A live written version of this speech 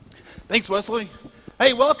Thanks, Wesley.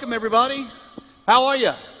 Hey, welcome, everybody. How are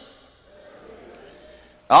you?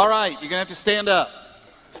 All right, you're going to have to stand up.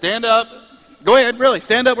 Stand up. Go ahead, really.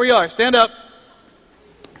 Stand up where you are. Stand up.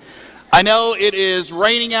 I know it is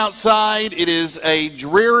raining outside. It is a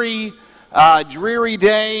dreary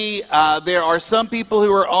day. There are some people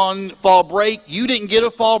who are on fall break. You didn't get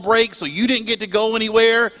a fall break, so you didn't get to go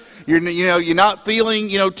anywhere. You're not feeling,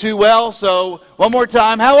 too well. So one more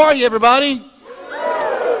time, how are you, everybody?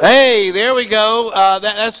 Hey, there we go.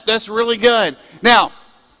 That's really good. Now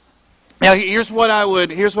here's what I would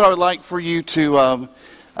like for you to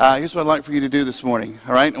do this morning.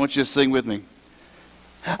 All right, I want you to sing with me.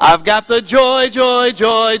 I've got the joy, joy,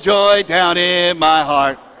 joy, joy down in my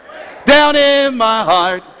heart, down in my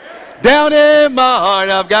heart, down in my heart.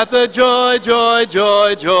 I've got the joy, joy,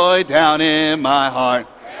 joy, joy down in my heart,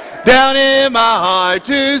 down in my heart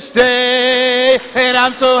to stay. And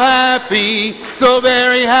I'm so happy, so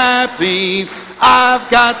very happy. I've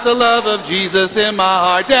got the love of Jesus in my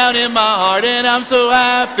heart, down in my heart. And I'm so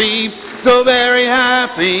happy, so very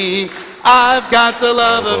happy. I've got the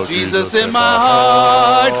love of Jesus in my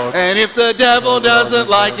heart. And if the devil doesn't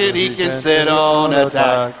like it, he can sit on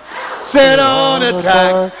attack. Sit on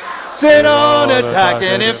attack. Sit on attack.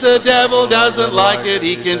 And if the devil doesn't like it,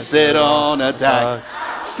 he can sit on attack.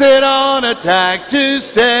 Sit on attack to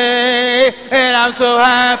stay. And I'm so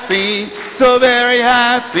happy, so very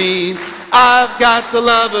happy. I've got the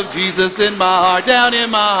love of Jesus in my heart, down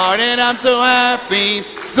in my heart. And I'm so happy,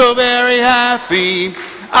 so very happy.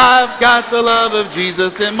 I've got the love of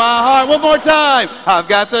Jesus in my heart. One more time. I've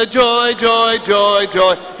got the joy, joy, joy,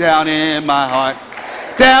 joy down in my heart,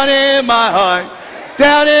 down in my heart,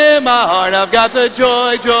 down in my heart. I've got the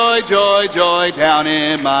joy, joy, joy, joy down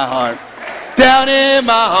in my heart, down in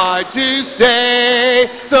my heart to stay.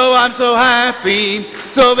 So I'm so happy,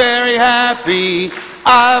 so very happy.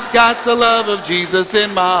 I've got the love of Jesus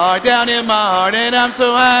in my heart, down in my heart. And I'm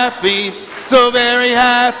so happy, so very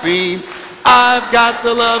happy. I've got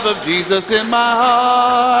the love of Jesus in my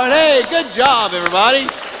heart. Hey, good job, everybody.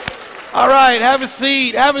 All right, have a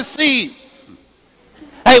seat, have a seat.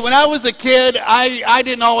 Hey, when I was a kid, I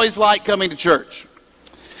didn't always like coming to church.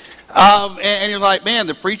 And you're like, man,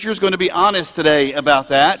 the preacher's going to be honest today about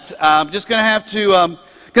that. I'm just going to have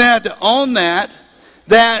to own that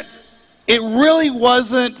it really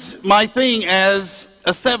wasn't my thing as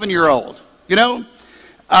a 7-year-old,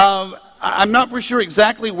 I'm not for sure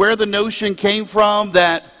exactly where the notion came from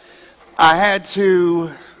that I had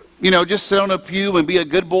to, just sit on a pew and be a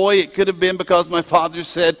good boy. It could have been because my father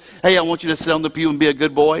said, hey, I want you to sit on the pew and be a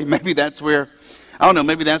good boy. Maybe that's where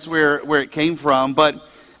it came from. But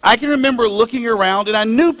I can remember looking around, and I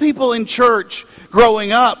knew people in church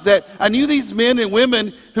growing up that I knew these men and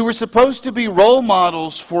women who were supposed to be role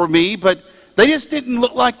models for me, but they just didn't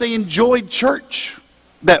look like they enjoyed church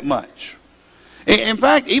that much. In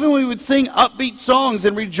fact, even when we would sing upbeat songs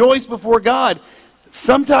and rejoice before God,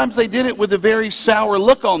 sometimes they did it with a very sour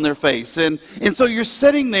look on their face. And so you're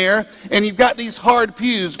sitting there and you've got these hard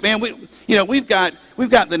pews. Man, we've got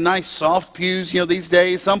the nice soft pews, these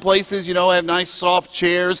days. Some places, have nice soft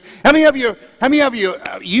chairs. How many of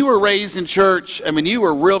you were raised in church? I mean, you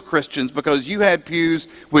were real Christians because you had pews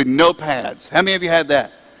with no pads. How many of you had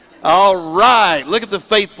that? All right. Look at the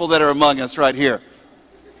faithful that are among us right here.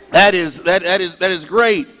 That is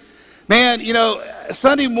great. Man,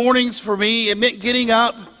 Sunday mornings for me, it meant getting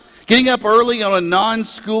up early on a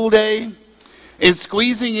non-school day and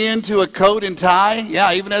squeezing into a coat and tie.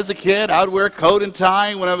 Yeah, even as a kid, I would wear a coat and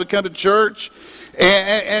tie when I would come to church.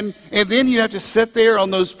 And then you have to sit there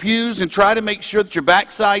on those pews and try to make sure that your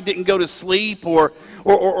backside didn't go to sleep or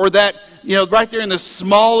that, right there in the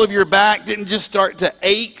small of your back didn't just start to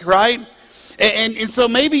ache, right? And so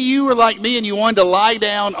maybe you were like me and you wanted to lie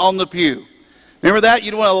down on the pew. Remember that?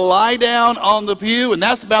 You'd want to lie down on the pew, and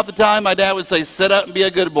that's about the time my dad would say, sit up and be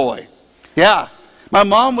a good boy. Yeah. My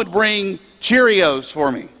mom would bring Cheerios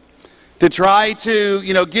for me to try to,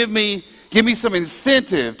 give me some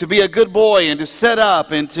incentive to be a good boy and to sit up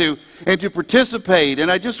and to participate. And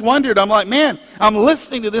I just wondered, I'm like, man, I'm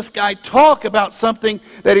listening to this guy talk about something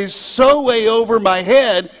that is so way over my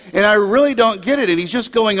head, and I really don't get it. And he's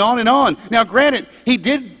just going on and on. Now, granted, he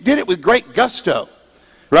did it with great gusto,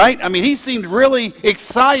 right? I mean, he seemed really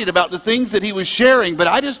excited about the things that he was sharing, but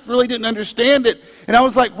I just really didn't understand it. And I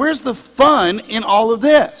was like, where's the fun in all of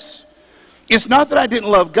this? It's not that I didn't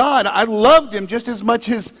love God. I loved him just as much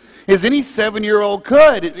as any 7-year-old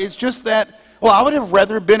could. It's just that, well, I would have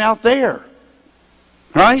rather been out there,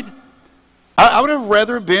 right? I would have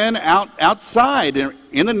rather been outside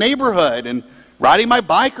in the neighborhood and riding my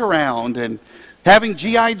bike around and having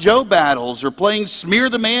G.I. Joe battles, or playing Smear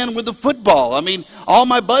the Man with the football. I mean, all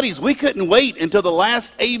my buddies, we couldn't wait until the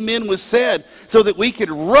last amen was said so that we could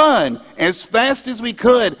run as fast as we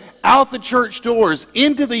could out the church doors,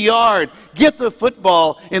 into the yard, get the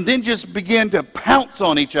football, and then just begin to pounce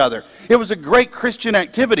on each other. It was a great Christian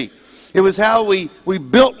activity. It was how we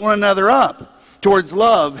built one another up towards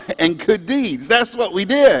love and good deeds. That's what we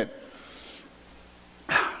did.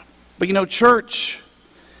 But you know, church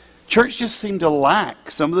just seemed to lack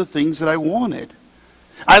some of the things that I wanted.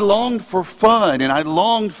 I longed for fun, and I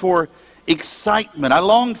longed for excitement. I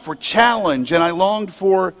longed for challenge, and I longed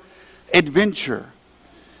for adventure.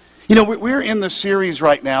 You know, we're in the series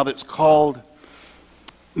right now that's called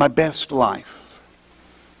My Best Life.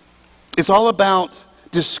 It's all about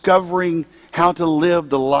discovering how to live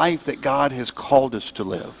the life that God has called us to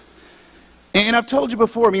live. And I've told you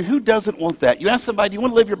before, I mean, who doesn't want that? You ask somebody, do you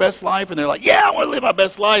want to live your best life? And they're like, yeah, I want to live my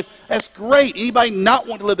best life. That's great. Anybody not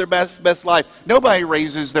want to live their best life? Nobody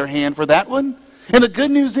raises their hand for that one. And the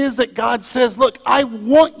good news is that God says, look, I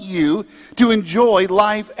want you to enjoy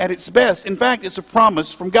life at its best. In fact, it's a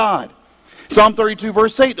promise from God. Psalm 32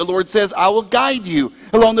 verse 8, the Lord says, I will guide you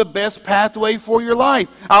along the best pathway for your life.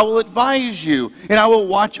 I will advise you, and I will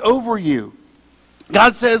watch over you.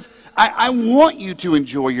 God says, I want you to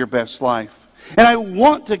enjoy your best life. And I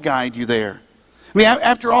want to guide you there. I mean,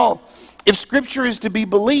 after all, if Scripture is to be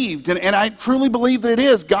believed, and I truly believe that it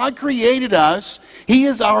is, God created us. He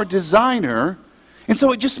is our designer. And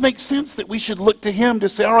so it just makes sense that we should look to Him to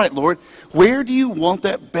say, all right, Lord, where do you want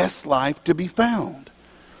that best life to be found?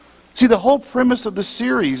 See, the whole premise of the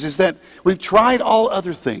series is that we've tried all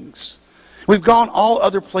other things. We've gone all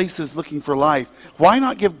other places looking for life. Why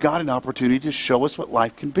not give God an opportunity to show us what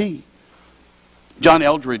life can be? John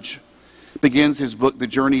Eldredge begins his book, The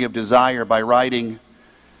Journey of Desire, by writing,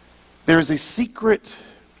 there's a secret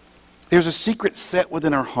set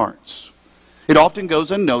within our hearts. It often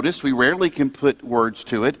goes unnoticed. We rarely can put words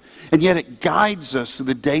to it, and yet it guides us through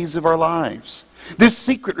the days of our lives. This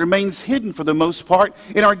secret remains hidden for the most part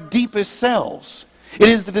in our deepest selves. It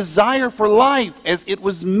is the desire for life as it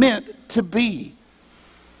was meant to be.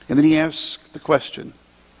 And then he asks the question,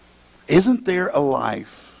 isn't there a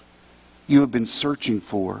life you have been searching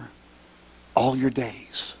for all your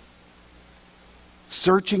days?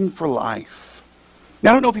 Searching for life.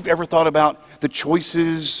 Now, I don't know if you've ever thought about the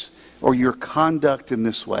choices or your conduct in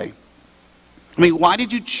this way. I mean, why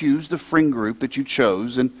did you choose the friend group that you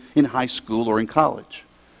chose in high school or in college?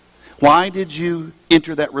 Why did you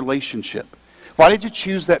enter that relationship? Why did you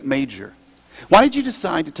choose that major? Why did you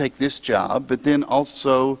decide to take this job, but then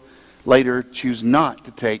also later choose not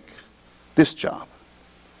to take this job?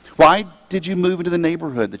 Why did you move into the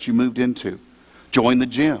neighborhood that you moved into? Join the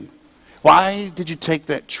gym? Why did you take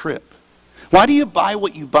that trip? Why do you buy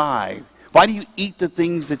what you buy? Why do you eat the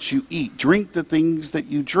things that you eat? Drink the things that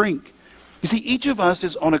you drink? You see, each of us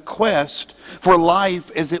is on a quest for life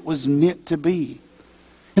as it was meant to be.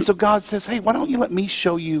 And so God says, hey, why don't you let me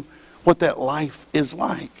show you what that life is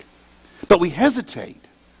like? But we hesitate.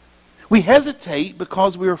 We hesitate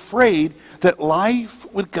because we're afraid that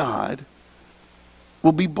life with God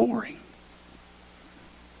will be boring.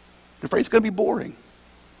 We're afraid it's going to be boring.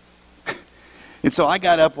 And so I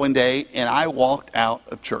got up one day and I walked out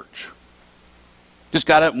of church. Just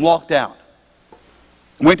got up and walked out.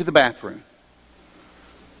 Went to the bathroom.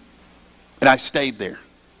 And I stayed there.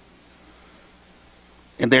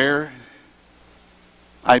 And there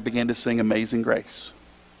I began to sing Amazing Grace,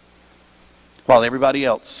 while everybody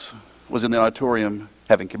else was in the auditorium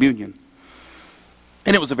having communion.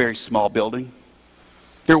 And it was a very small building.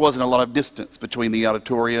 There wasn't a lot of distance between the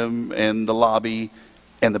auditorium and the lobby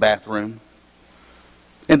and the bathroom.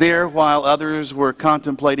 And there, while others were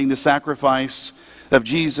contemplating the sacrifice of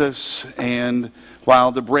Jesus, and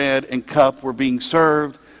while the bread and cup were being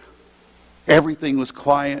served, everything was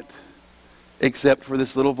quiet except for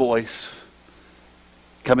this little voice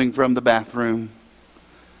coming from the bathroom,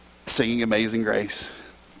 singing Amazing Grace.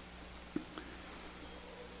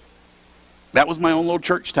 That was my own little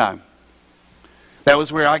church time. That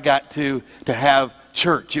was where I got to have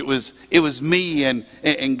church. It was me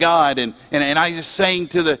and God, and I just sang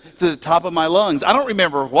to the top of my lungs. I don't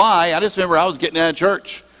remember why. I just remember I was getting out of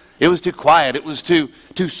church. It was too quiet. It was too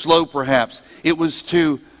slow, perhaps. It was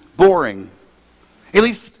too boring. At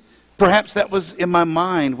least, perhaps that was in my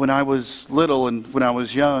mind when I was little and when I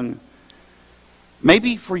was young.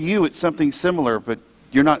 Maybe for you it's something similar, but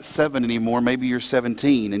you're not 7 anymore. Maybe you're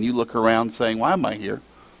 17 and you look around saying, why am I here?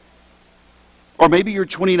 Or maybe you're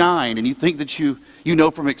 29 and you think that you know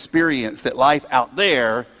from experience that life out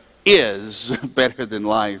there is better than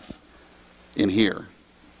life in here.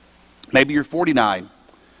 Maybe you're 49,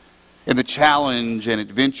 and the challenge and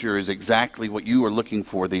adventure is exactly what you are looking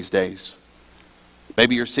for these days.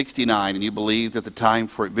 Maybe you're 69, and you believe that the time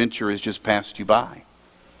for adventure has just passed you by.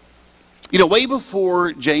 You know, way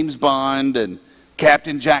before James Bond and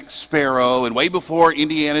Captain Jack Sparrow, and way before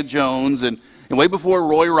Indiana Jones, and way before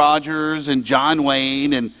Roy Rogers and John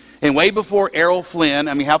Wayne, and way before Errol Flynn.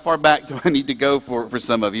 I mean, how far back do I need to go for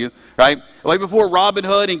some of you, right? Way before Robin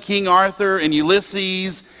Hood and King Arthur and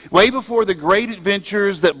Ulysses, way before the great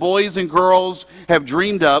adventures that boys and girls have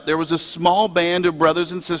dreamed up, there was a small band of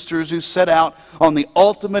brothers and sisters who set out on the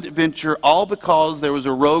ultimate adventure, all because there was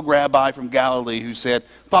a rogue rabbi from Galilee who said,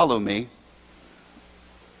 "Follow me.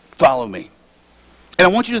 Follow me." And I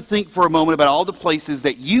want you to think for a moment about all the places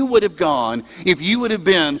that you would have gone if you would have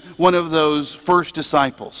been one of those first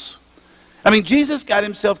disciples. I mean, Jesus got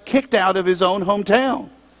himself kicked out of his own hometown.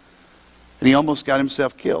 And he almost got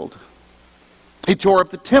himself killed. He tore up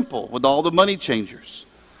the temple with all the money changers.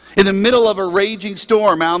 In the middle of a raging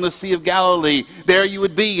storm out on the Sea of Galilee, there you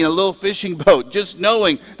would be in a little fishing boat, just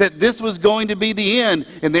knowing that this was going to be the end.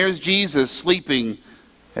 And there's Jesus sleeping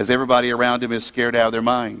as everybody around him is scared out of their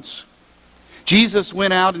minds. Jesus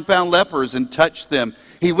went out and found lepers and touched them.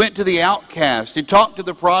 He went to the outcast. He talked to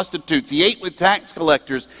the prostitutes. He ate with tax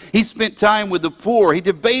collectors. He spent time with the poor. He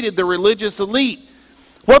debated the religious elite.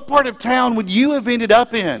 What part of town would you have ended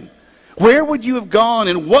up in? Where would you have gone,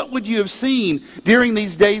 and what would you have seen during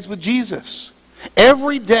these days with Jesus?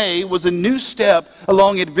 Every day was a new step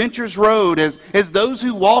along Adventure's road as those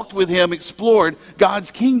who walked with him explored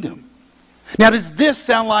God's kingdom. Now, does this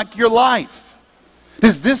sound like your life?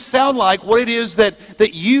 Does this sound like what it is that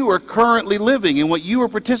you are currently living and what you are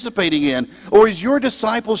participating in? Or is your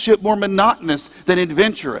discipleship more monotonous than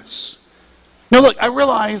adventurous? Now look, I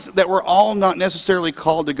realize that we're all not necessarily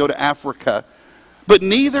called to go to Africa, but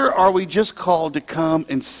neither are we just called to come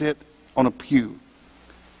and sit on a pew.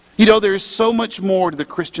 You know, there's so much more to the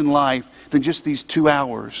Christian life than just these 2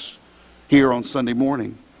 hours here on Sunday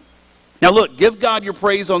morning. Now look, give God your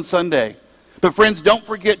praise on Sunday. But friends, don't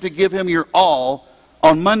forget to give him your all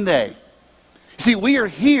on Monday. See, we are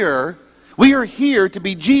here to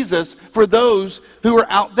be Jesus for those who are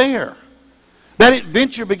out there. That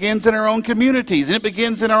adventure begins in our own communities, and it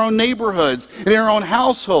begins in our own neighborhoods, and in our own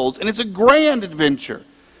households, and it's a grand adventure.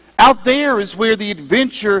 Out there is where the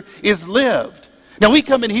adventure is lived. Now, we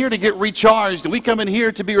come in here to get recharged, and we come in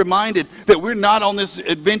here to be reminded that we're not on this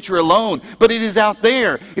adventure alone, but it is out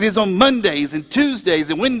there. It is on Mondays and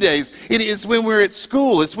Tuesdays and Wednesdays. It is when we're at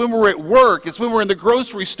school. It's when we're at work. It's when we're in the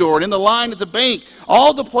grocery store and in the line at the bank.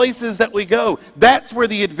 All the places that we go, that's where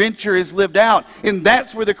the adventure is lived out, and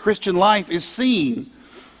that's where the Christian life is seen.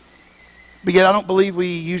 But yet I don't believe we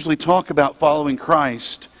usually talk about following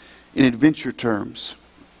Christ in adventure terms.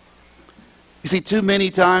 You see, too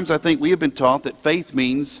many times I think we have been taught that faith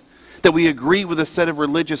means that we agree with a set of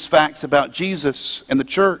religious facts about Jesus and the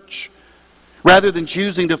church, rather than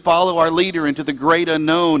choosing to follow our leader into the great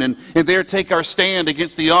unknown and there take our stand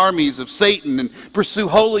against the armies of Satan and pursue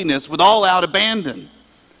holiness with all-out abandon.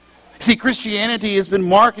 See, Christianity has been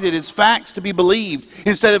marketed as facts to be believed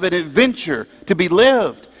instead of an adventure to be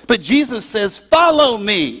lived. But Jesus says, "Follow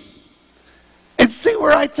me and see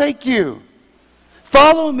where I take you.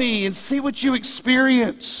 Follow me and see what you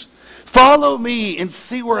experience. Follow me and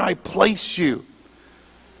see where I place you.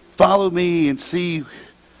 Follow me and see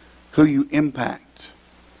who you impact."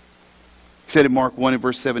 He said in Mark 1 and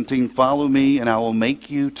verse 17, "Follow me and I will make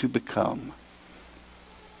you to become."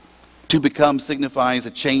 To become signifies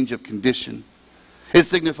a change of condition. It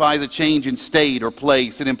signifies a change in state or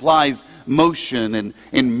place. It implies motion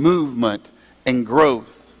and movement and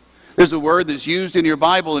growth. There's a word that's used in your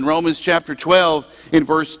Bible in Romans chapter 12 in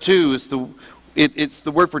verse 2. It's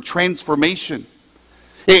the word for transformation.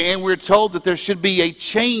 And we're told that there should be a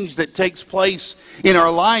change that takes place in our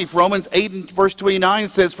life. Romans 8 and verse 29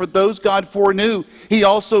 says, "For those God foreknew, he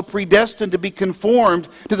also predestined to be conformed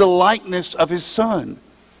to the likeness of his Son."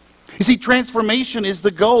 You see, transformation is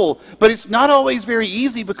the goal, but it's not always very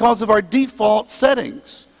easy because of our default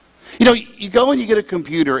settings. You know, you go and you get a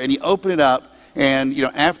computer and you open it up, and you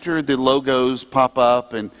know, after the logos pop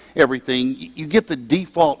up and everything, you get the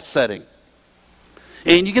default setting.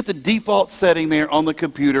 And you get the default setting there on the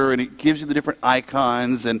computer, and it gives you the different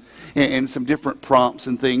icons and some different prompts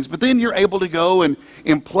and things. But then you're able to go and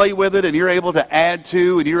play with it, and you're able to add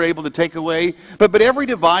to, and you're able to take away. But every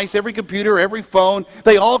device, every computer, every phone,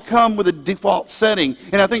 they all come with a default setting.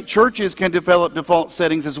 And I think churches can develop default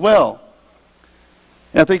settings as well.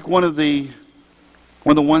 And I think one of the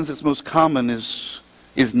ones that's most common is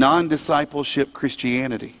non-discipleship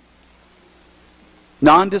Christianity.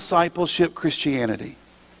 Non-discipleship Christianity.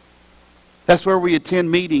 That's where we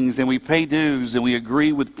attend meetings and we pay dues and we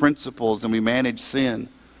agree with principles and we manage sin.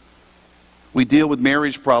 We deal with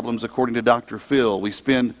marriage problems according to Dr. Phil. We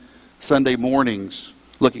spend Sunday mornings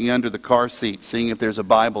looking under the car seat, seeing if there's a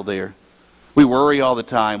Bible there. We worry all the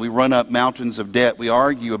time. We run up mountains of debt. We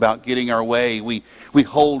argue about getting our way. We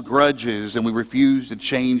hold grudges and we refuse to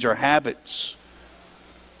change our habits.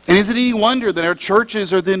 And is it any wonder that our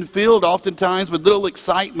churches are then filled oftentimes with little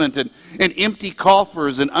excitement and empty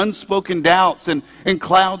coffers and unspoken doubts and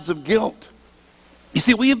clouds of guilt? You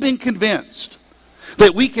see, we have been convinced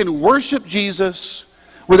that we can worship Jesus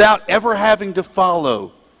without ever having to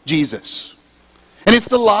follow Jesus. And it's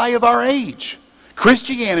the lie of our age.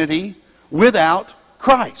 Christianity without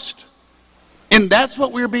Christ. And that's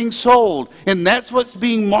what we're being sold. And that's what's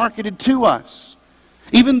being marketed to us.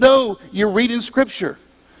 Even though you're reading Scripture,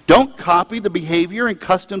 don't copy the behavior and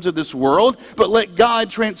customs of this world, but let God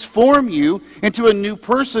transform you into a new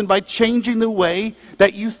person by changing the way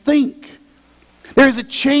that you think. There's a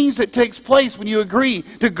change that takes place when you agree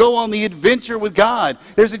to go on the adventure with God.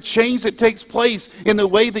 There's a change that takes place in the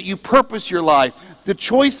way that you purpose your life, the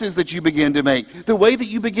choices that you begin to make, the way that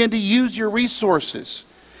you begin to use your resources.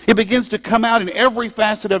 It begins to come out in every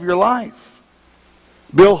facet of your life.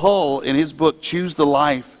 Bill Hull, in his book, Choose the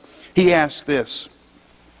Life, he asked this: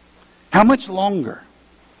 how much longer?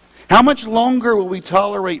 How much longer will we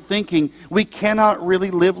tolerate thinking we cannot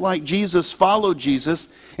really live like Jesus, follow Jesus,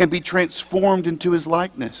 and be transformed into his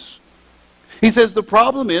likeness? He says the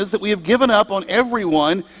problem is that we have given up on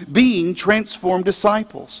everyone being transformed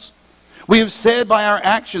disciples. We have said by our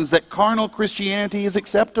actions that carnal Christianity is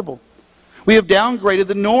acceptable. We have downgraded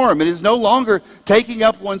the norm. It is no longer taking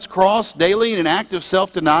up one's cross daily in an act of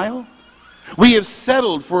self-denial. We have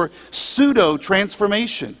settled for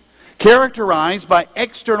pseudo-transformation, characterized by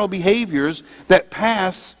external behaviors that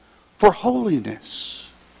pass for holiness.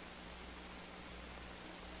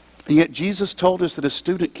 And yet Jesus told us that a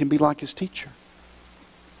student can be like his teacher.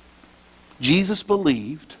 Jesus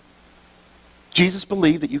believed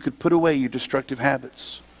that you could put away your destructive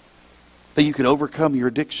habits, that you could overcome your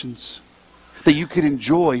addictions, that you could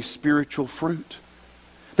enjoy spiritual fruit,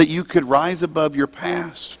 that you could rise above your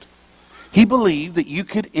past. He believed that you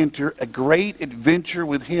could enter a great adventure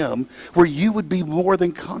with him where you would be more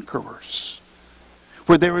than conquerors,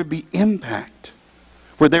 where there would be impact,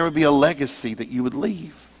 where there would be a legacy that you would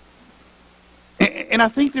leave. And I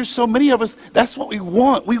think there's so many of us, that's what we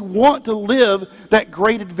want. We want to live that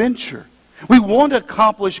great adventure. We want to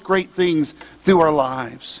accomplish great things through our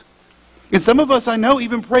lives. And some of us, I know,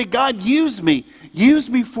 even pray, God, use me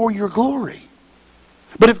for your glory.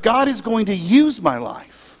 But if God is going to use my life,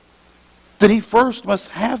 then he first must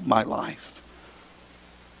have my life.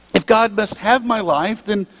 If God must have my life,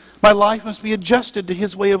 then my life must be adjusted to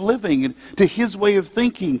his way of living and to his way of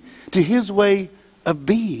thinking, to his way of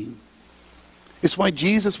being. It's why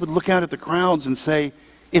Jesus would look out at the crowds and say,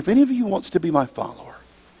 if any of you wants to be my follower,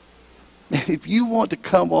 if you want to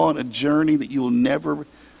come on a journey that you will never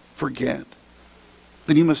forget,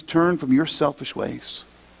 then you must turn from your selfish ways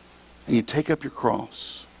and you take up your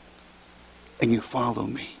cross and you follow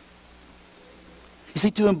me. You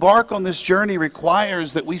see, to embark on this journey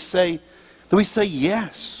requires that we say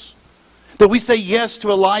yes. That we say yes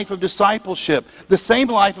to a life of discipleship, the same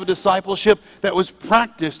life of discipleship that was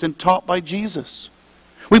practiced and taught by Jesus.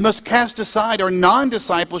 We must cast aside our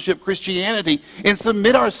non-discipleship Christianity and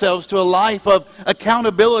submit ourselves to a life of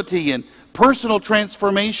accountability and personal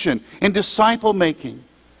transformation and disciple making.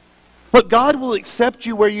 Look, God will accept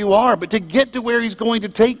you where you are, but to get to where he's going to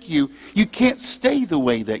take you, you can't stay the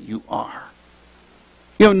way that you are.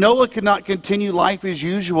 You know, Noah could not continue life as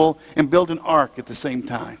usual and build an ark at the same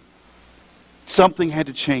time. Something had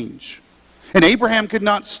to change. And Abraham could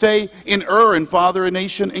not stay in Ur and father a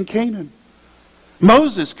nation in Canaan.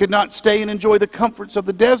 Moses could not stay and enjoy the comforts of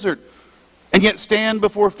the desert and yet stand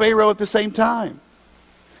before Pharaoh at the same time.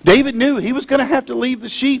 David knew he was going to have to leave the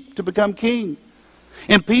sheep to become king.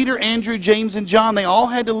 And Peter, Andrew, James, and John, they all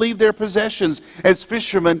had to leave their possessions as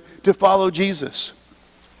fishermen to follow Jesus.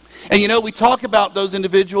 And you know, we talk about those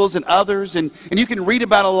individuals and others, and you can read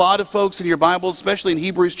about a lot of folks in your Bible, especially in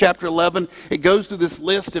Hebrews chapter 11. It goes through this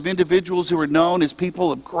list of individuals who are known as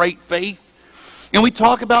people of great faith. And we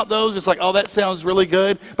talk about those, it's like, oh, that sounds really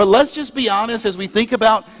good. But let's just be honest, as we think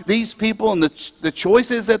about these people and the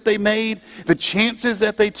choices that they made, the chances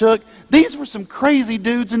that they took, these were some crazy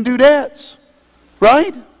dudes and dudettes,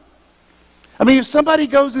 right? I mean, if somebody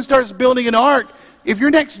goes and starts building an ark, if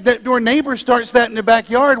your next door neighbor starts that in the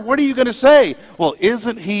backyard, what are you going to say? Well,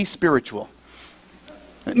 isn't he spiritual?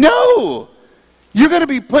 No. You're going to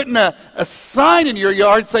be putting a sign in your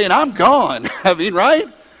yard saying, I'm gone. I mean, right?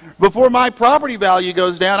 Before my property value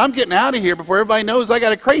goes down, I'm getting out of here before everybody knows I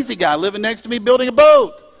got a crazy guy living next to me building a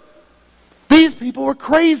boat. These people were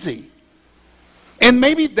crazy. And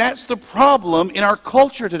maybe that's the problem in our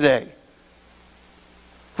culture today.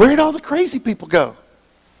 Where did all the crazy people go?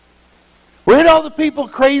 Where did all the people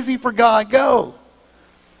crazy for God go?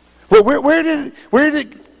 Where did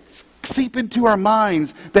it seep into our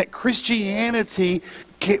minds that Christianity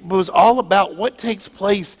was all about what takes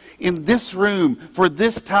place in this room for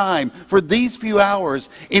this time, for these few hours,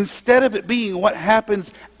 instead of it being what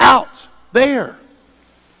happens out there?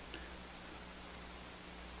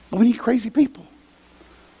 We need crazy people.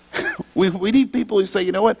 We need people who say,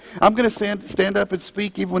 you know what, I'm going to stand up and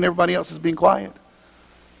speak even when everybody else is being quiet.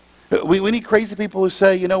 We need crazy people who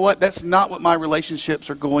say, you know what, that's not what my relationships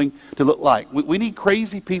are going to look like. We need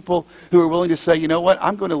crazy people who are willing to say, you know what,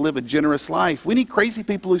 I'm going to live a generous life. We need crazy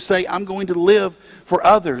people who say, I'm going to live for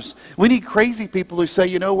others. We need crazy people who say,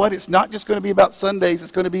 you know what, it's not just going to be about Sundays,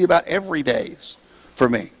 it's going to be about every days for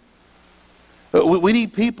me. We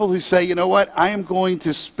need people who say, you know what, I am going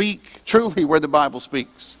to speak truly where the Bible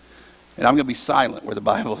speaks. And I'm going to be silent where the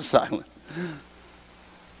Bible is silent.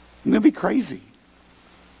 I'm going to be crazy.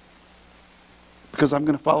 Because I'm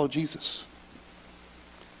going to follow Jesus.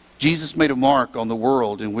 Jesus made a mark on the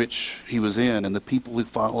world in which he was in, and the people who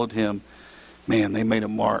followed him, man, they made a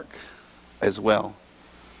mark as well.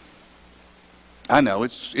 I know,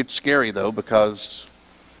 it's scary though, because,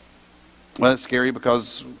 well, it's scary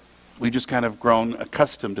because we've just kind of grown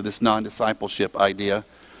accustomed to this non-discipleship idea,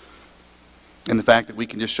 and the fact that we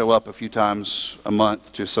can just show up a few times a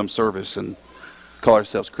month to some service and call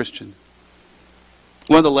ourselves Christian.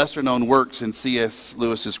 One of the lesser-known works in C.S.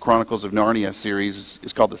 Lewis's Chronicles of Narnia series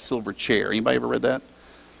is called The Silver Chair. Anybody ever read that?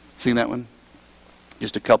 Seen that one?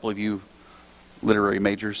 Just a couple of you literary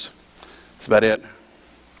majors. That's about it.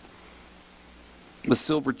 The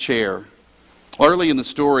Silver Chair. Early in the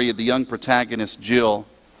story, the young protagonist, Jill,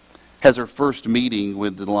 has her first meeting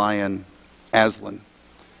with the lion, Aslan.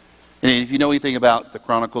 And if you know anything about the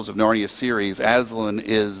Chronicles of Narnia series, Aslan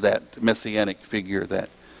is that messianic figure that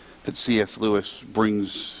C.S. Lewis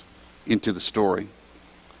brings into the story.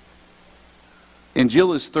 And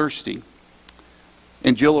Jill is thirsty.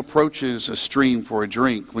 And Jill approaches a stream for a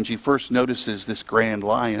drink when she first notices this grand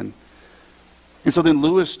lion. And so then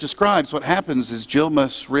Lewis describes what happens is Jill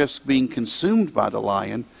must risk being consumed by the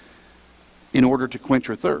lion in order to quench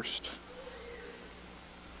her thirst.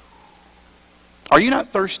 "Are you not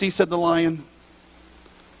thirsty?" said the lion.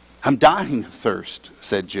 "I'm dying of thirst,"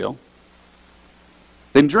 said Jill.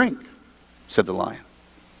 "Then drink," said the lion.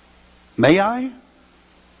 "May I?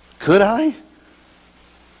 Could I?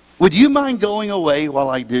 Would you mind going away while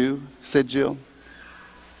I do?" said Jill.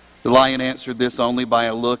 The lion answered this only by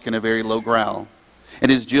a look and a very low growl.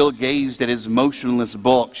 And as Jill gazed at his motionless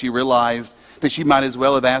bulk, she realized that she might as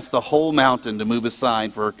well have asked the whole mountain to move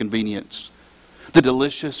aside for her convenience. The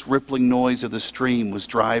delicious rippling noise of the stream was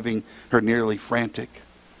driving her nearly frantic.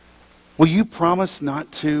 "Will you promise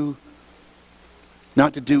not to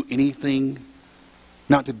do anything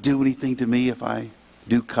to me if I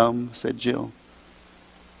do come?" said Jill.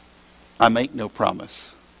 "I make no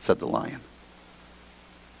promise," said the lion.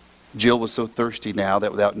 Jill was so thirsty now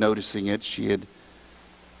that without noticing it, she had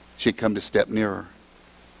come to step nearer.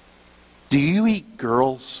 "Do you eat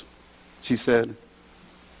girls?" she said.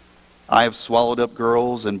 "I have swallowed up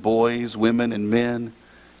girls and boys, women and men,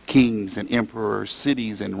 kings and emperors,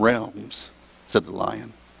 cities and realms," said the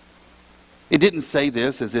lion. It didn't say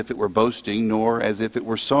this as if it were boasting, nor as if it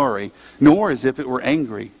were sorry, nor as if it were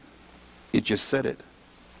angry. It just said it.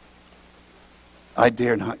 "I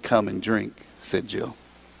dare not come and drink," said Jill.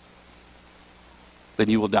 "Then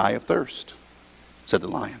you will die of thirst," said the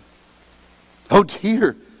lion. "Oh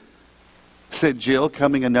dear," said Jill,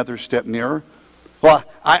 coming another step nearer. "Well,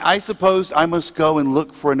 I suppose I must go and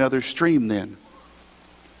look for another stream then."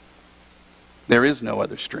 "There is no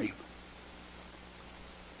other stream,"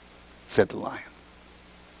 said the lion.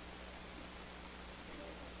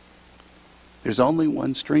 There's only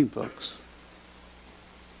one stream, folks.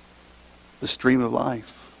 The stream of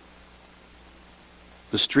life.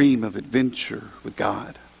 The stream of adventure with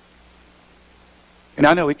God. And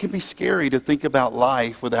I know it can be scary to think about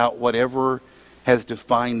life without whatever has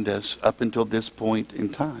defined us up until this point in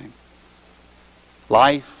time.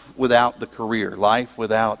 Life without the career. Life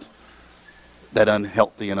without that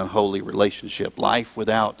unhealthy and unholy relationship. Life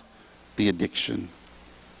without the addiction.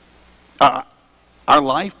 Our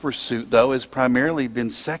life pursuit, though, has primarily been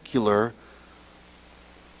secular.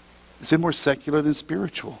 It's been more secular than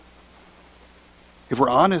spiritual. If we're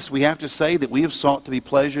honest, we have to say that we have sought to be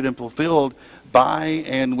pleasured and fulfilled by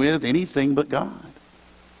and with anything but God.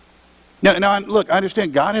 Now, look, I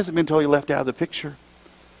understand God hasn't been totally left out of the picture.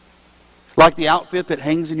 Like the outfit that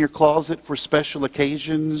hangs in your closet for special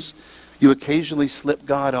occasions, you occasionally slip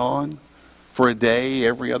God on for a day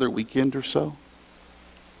every other weekend or so.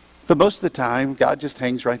 But most of the time, God just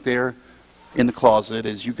hangs right there in the closet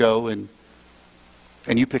as you go and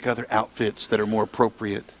you pick other outfits that are more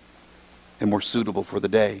appropriate and more suitable for the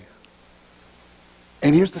day.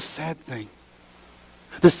 And here's the sad thing.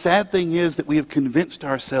 The sad thing is that we have convinced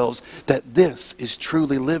ourselves that this is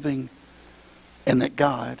truly living and that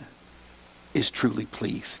God is truly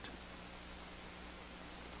pleased.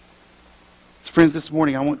 So friends, this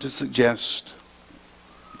morning I want to suggest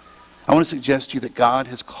to you that God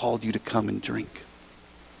has called you to come and drink.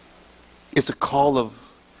 It's a call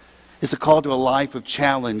to a life of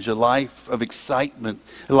challenge, a life of excitement,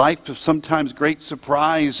 a life of sometimes great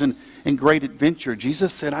surprise and great adventure.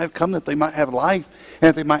 Jesus said, I've come that they might have life and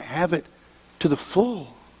that they might have it to the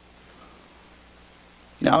full.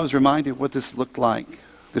 Now, I was reminded what this looked like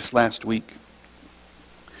this last week.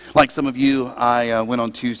 Like some of you, I went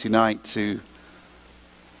on Tuesday night to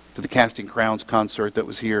the Casting Crowns concert that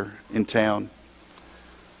was here in town.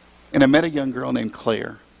 And I met a young girl named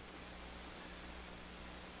Claire.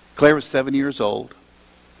 Claire was 7 years old.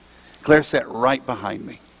 Claire sat right behind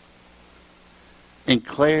me. And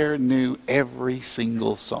Claire knew every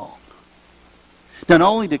single song. Now, not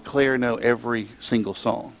only did Claire know every single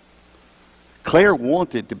song, Claire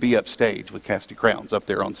wanted to be upstage with Casting Crowns, up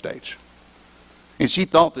there on stage. And she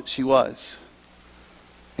thought that she was.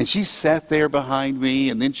 And she sat there behind me,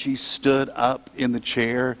 and then she stood up in the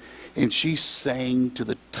chair, and she sang to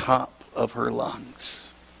the top of her lungs.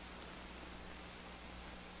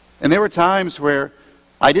 And there were times where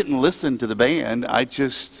I didn't listen to the band. I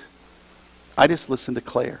just listened to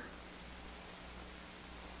Claire.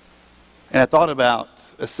 And I thought about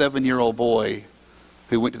a 7-year-old boy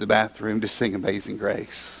who went to the bathroom to sing Amazing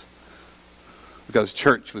Grace because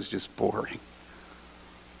church was just boring.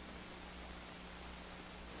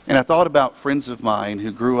 And I thought about friends of mine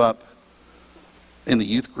who grew up in the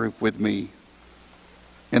youth group with me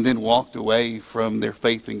and then walked away from their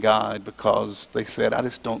faith in God because they said, I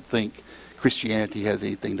just don't think Christianity has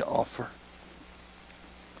anything to offer.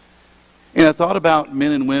 And I thought about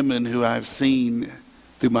men and women who I've seen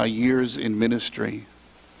through my years in ministry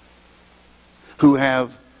who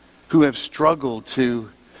have struggled to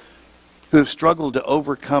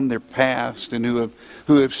overcome their past and who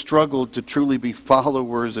have struggled to truly be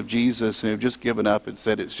followers of Jesus and have just given up and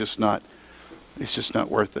said it's just not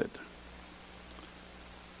worth it.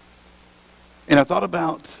 And I thought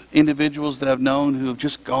about individuals that I've known who have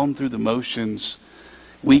just gone through the motions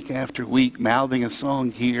week after week, mouthing a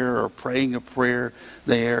song here or praying a prayer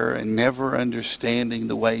there and never understanding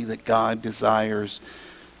the way that God desires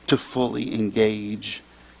to fully engage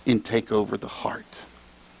and take over the heart.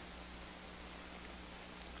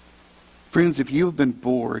 Friends, if you have been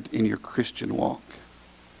bored in your Christian walk,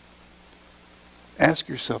 ask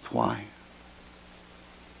yourself why.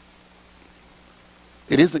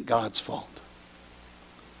 It isn't God's fault.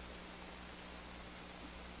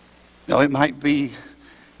 Now, it might be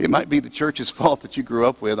the church's fault that you grew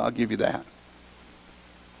up with. I'll give you that.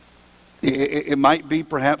 It might be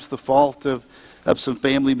perhaps the fault of some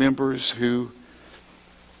family members who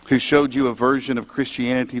showed you a version of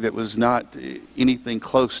Christianity that was not anything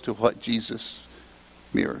close to what Jesus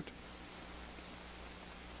mirrored.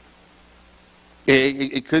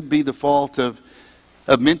 It could be the fault of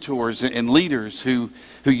mentors and leaders who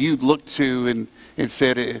you looked to and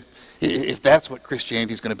said, if that's what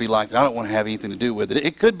Christianity is going to be like, I don't want to have anything to do with it.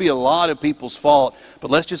 It could be a lot of people's fault, but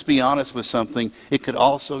let's just be honest with something. It could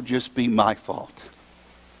also just be my fault.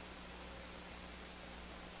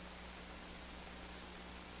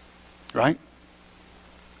 Right?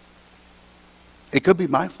 It could be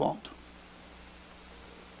my fault.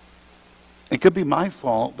 It could be my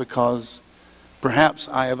fault because perhaps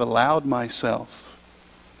I have allowed myself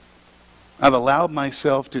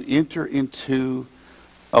to enter into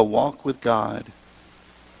a walk with God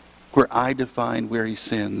where I define where He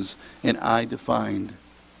sins and I define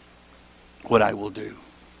what I will do.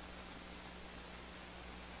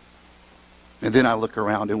 And then I look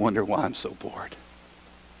around and wonder why I'm so bored.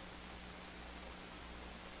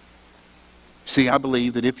 See, I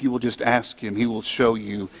believe that if you will just ask Him, He will show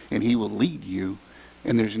you and He will lead you,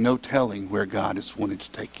 and there's no telling where God has wanted to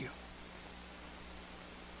take you.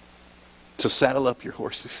 So saddle up your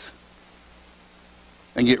horses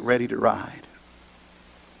and get ready to ride.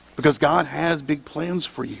 Because God has big plans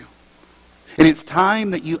for you. And it's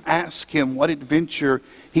time that you ask Him what adventure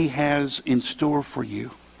He has in store for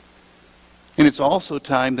you. And it's also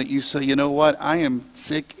time that you say, you know what, I am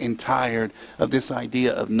sick and tired of this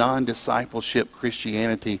idea of non-discipleship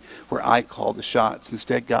Christianity where I call the shots.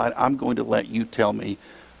 Instead, God, I'm going to let you tell me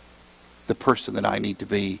the person that I need to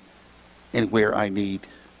be and where I need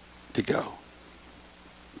to go.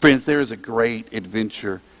 Friends, there is a great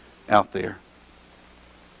adventure out there.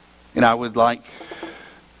 And I would like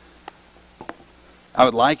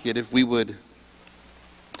it if we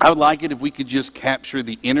could just capture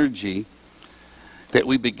the energy that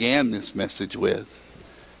we began this message with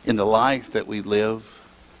in the life that we live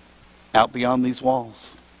out beyond these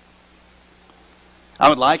walls. I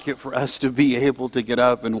would like it for us to be able to get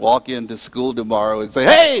up and walk into school tomorrow and say,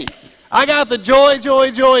 hey, I got the joy,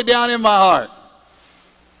 joy, joy down in my heart.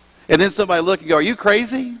 And then somebody look and go, are you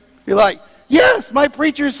crazy? You're like, yes, my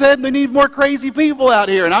preacher said we need more crazy people out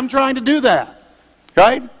here, and I'm trying to do that.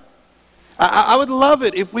 Right? I would love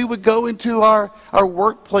it if we would go into our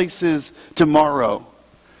workplaces tomorrow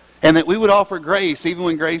and that we would offer grace even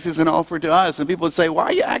when grace isn't offered to us. And people would say, why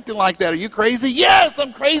are you acting like that? Are you crazy? Yes,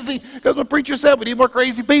 I'm crazy because my preacher said we need more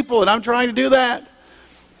crazy people and I'm trying to do that.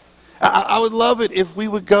 I would love it if we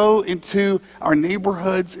would go into our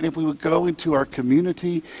neighborhoods and if we would go into our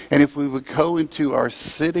community and if we would go into our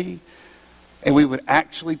city and we would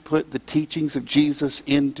actually put the teachings of Jesus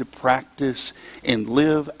into practice and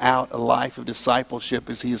live out a life of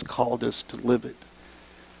discipleship as he has called us to live it.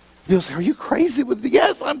 People say, are you crazy with me?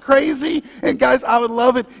 Yes, I'm crazy. And guys, I would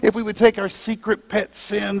love it if we would take our secret pet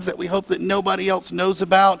sins that we hope that nobody else knows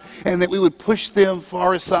about and that we would push them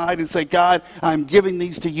far aside and say, God, I'm giving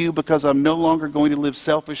these to you because I'm no longer going to live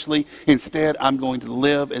selfishly. Instead, I'm going to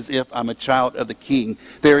live as if I'm a child of the King.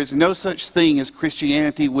 There is no such thing as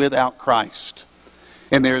Christianity without Christ.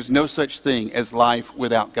 And there is no such thing as life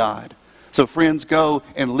without God. So friends, go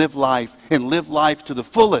and live life to the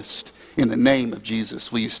fullest in the name of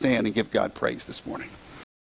Jesus. Will you stand and give God praise this morning?